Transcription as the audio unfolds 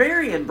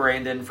Mary and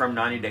Brandon from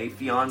 90 Day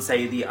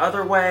Fiancé The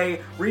Other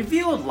Way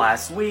revealed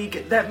last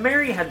week that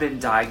Mary had been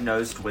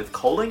diagnosed with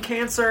colon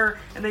cancer,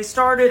 and they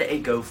started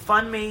a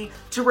GoFundMe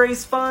to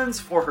raise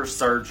funds for her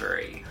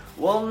surgery.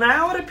 Well,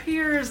 now it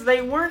appears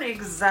they weren't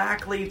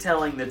exactly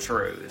telling the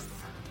truth.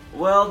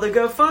 Well, the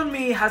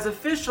GoFundMe has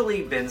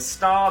officially been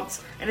stopped,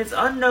 and it's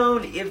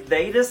unknown if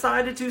they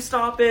decided to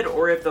stop it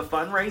or if the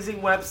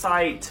fundraising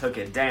website took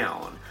it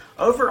down.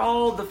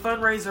 Overall, the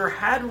fundraiser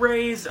had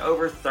raised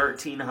over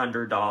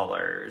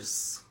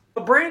 $1,300.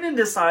 Brandon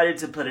decided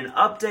to put an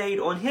update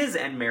on his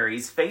and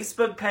Mary's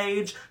Facebook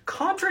page,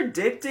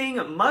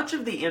 contradicting much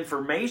of the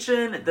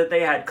information that they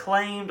had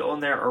claimed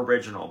on their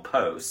original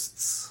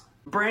posts.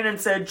 Brandon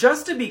said,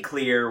 "Just to be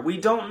clear, we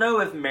don't know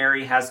if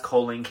Mary has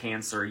colon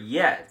cancer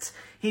yet."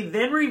 He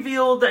then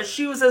revealed that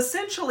she was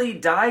essentially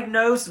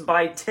diagnosed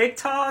by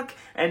TikTok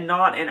and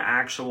not an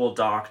actual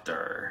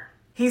doctor.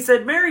 He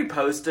said Mary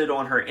posted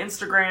on her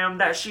Instagram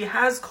that she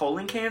has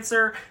colon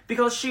cancer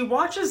because she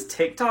watches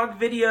TikTok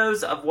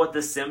videos of what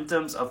the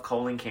symptoms of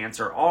colon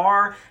cancer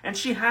are, and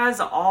she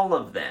has all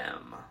of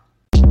them.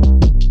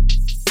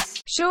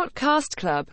 Short Cast Club